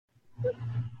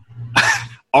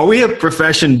Are we a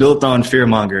profession built on fear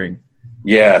mongering?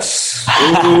 Yes.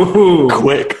 Ooh.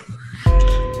 Quick.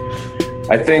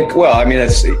 I think, well, I mean,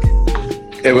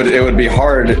 it would be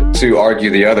hard to argue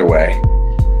the other way.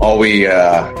 All we,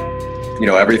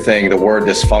 everything, the word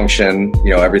dysfunction,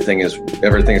 everything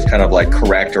is kind of like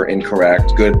correct or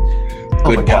incorrect, good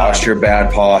posture,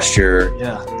 bad posture,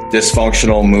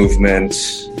 dysfunctional movement,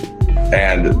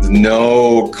 and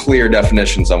no clear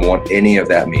definitions on what any of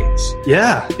that means.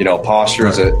 Yeah. Posture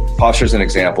is an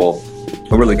example,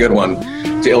 a really good one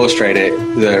to illustrate it.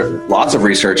 There are lots of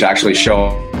research actually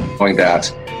showing that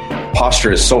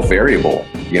posture is so variable.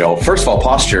 First of all,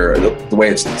 posture, the way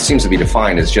it seems to be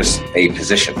defined is just a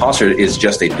position. Posture is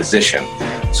just a position.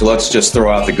 So let's just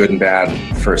throw out the good and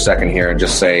bad for a second here and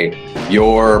just say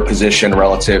your position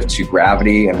relative to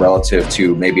gravity and relative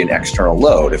to maybe an external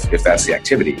load, if that's the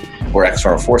activity, or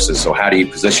external forces. So how do you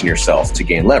position yourself to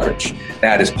gain leverage?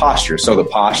 That is posture. So the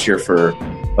posture for,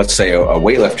 let's say, a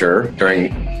weightlifter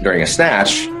during a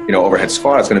snatch, overhead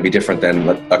squat is going to be different than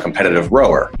a competitive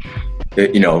rower.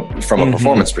 From a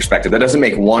performance perspective, that doesn't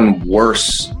make one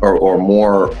worse or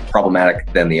more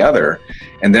problematic than the other.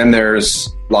 And then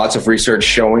there's lots of research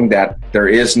showing that there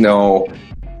is no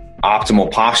optimal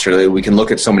posture. That we can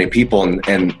look at so many people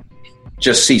and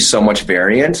just see so much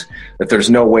variant that there's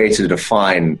no way to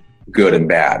define good and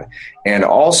bad. And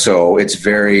also it's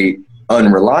very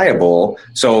unreliable.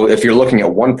 So if you're looking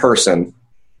at one person,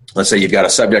 let's say you've got a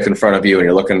subject in front of you and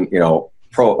you're looking,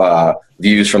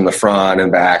 views from the front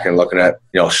and back and looking at,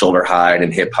 shoulder height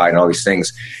and hip height and all these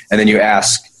things. And then you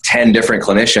ask 10 different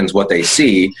clinicians what they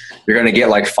see, you're going to get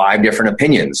like 5 different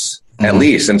opinions at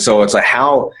least. And so it's like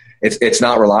it's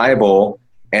not reliable,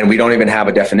 and we don't even have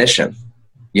a definition,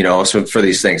 so for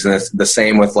these things. And it's the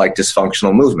same with like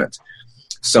dysfunctional movement.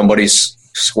 Somebody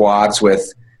squats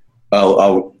with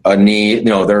a knee,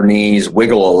 their knees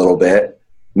wiggle a little bit.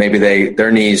 Maybe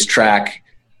their knees track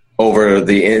over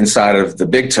the inside of the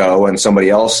big toe and somebody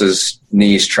else's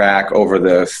knees track over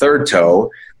the third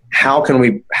toe. How can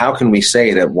we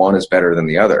say that one is better than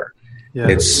the other? Yeah.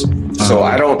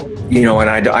 I don't,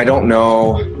 and I don't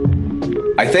know.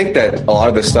 I think that a lot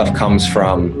of this stuff comes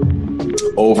from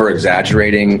over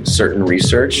exaggerating certain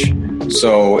research.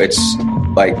 So it's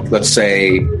like, let's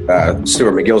say,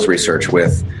 Stuart McGill's research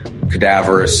with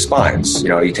cadaverous spines.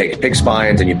 You take pig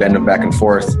spines and you bend them back and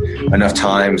forth enough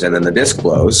times and then the disc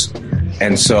blows.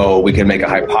 And so we can make a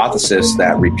hypothesis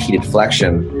that repeated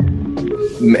flexion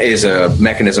is a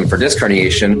mechanism for disc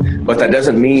herniation, but that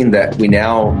doesn't mean that we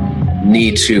now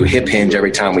need to hip hinge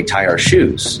every time we tie our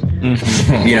shoes.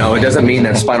 It doesn't mean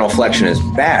that spinal flexion is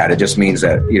bad. It just means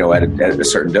that, at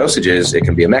certain dosages, it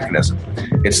can be a mechanism.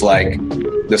 It's like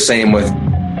the same with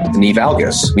the knee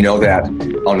valgus. We know that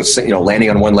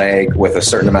landing on one leg with a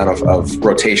certain amount of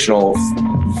rotational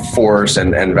force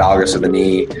and valgus of the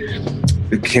knee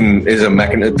is a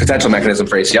potential mechanism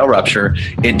for ACL rupture.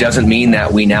 It doesn't mean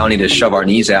that we now need to shove our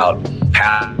knees out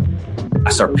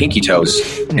past our pinky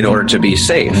toes in order to be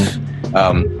safe.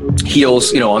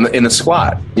 Heels, in the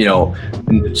squat,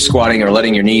 squatting or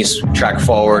letting your knees track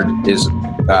forward is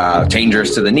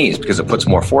dangerous to the knees because it puts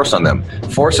more force on them.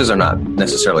 Forces are not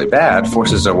necessarily bad.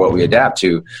 Forces are what we adapt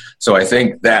to. So I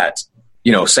think that,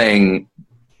 saying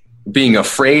being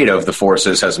afraid of the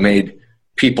forces has made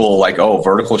people like,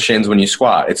 vertical shins when you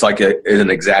squat. It's like an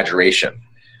exaggeration.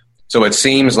 So it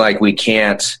seems like we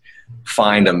can't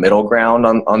find a middle ground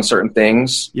on certain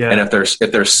things. Yeah. And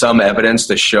if there's some evidence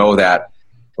to show that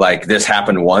like this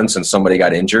happened once and somebody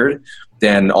got injured,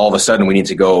 then all of a sudden we need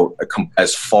to go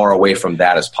as far away from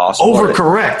that as possible.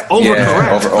 Overcorrect.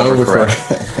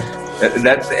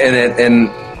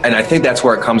 And I think that's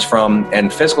where it comes from.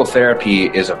 And physical therapy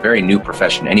is a very new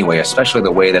profession anyway, especially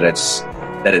the way that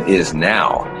it is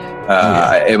now.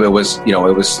 It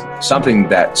was something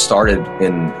that started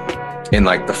in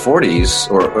like the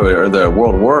 40s or the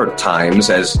World War times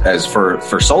as for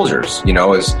soldiers,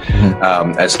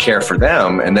 as care for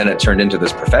them. And then it turned into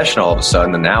this profession all of a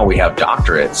sudden. And now we have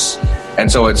doctorates.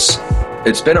 And so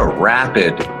it's been a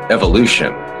rapid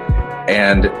evolution.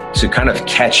 And to kind of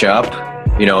catch up,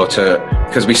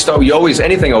 because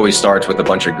anything always starts with a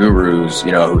bunch of gurus,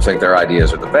 who think their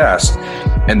ideas are the best.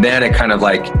 And then it kind of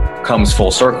like comes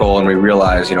full circle and we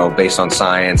realize, based on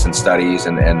science and studies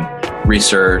and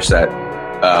research that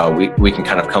we can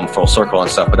kind of come full circle and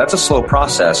stuff, but that's a slow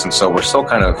process. And so we're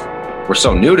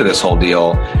so new to this whole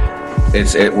deal.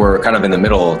 We're kind of in the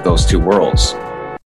middle of those two worlds.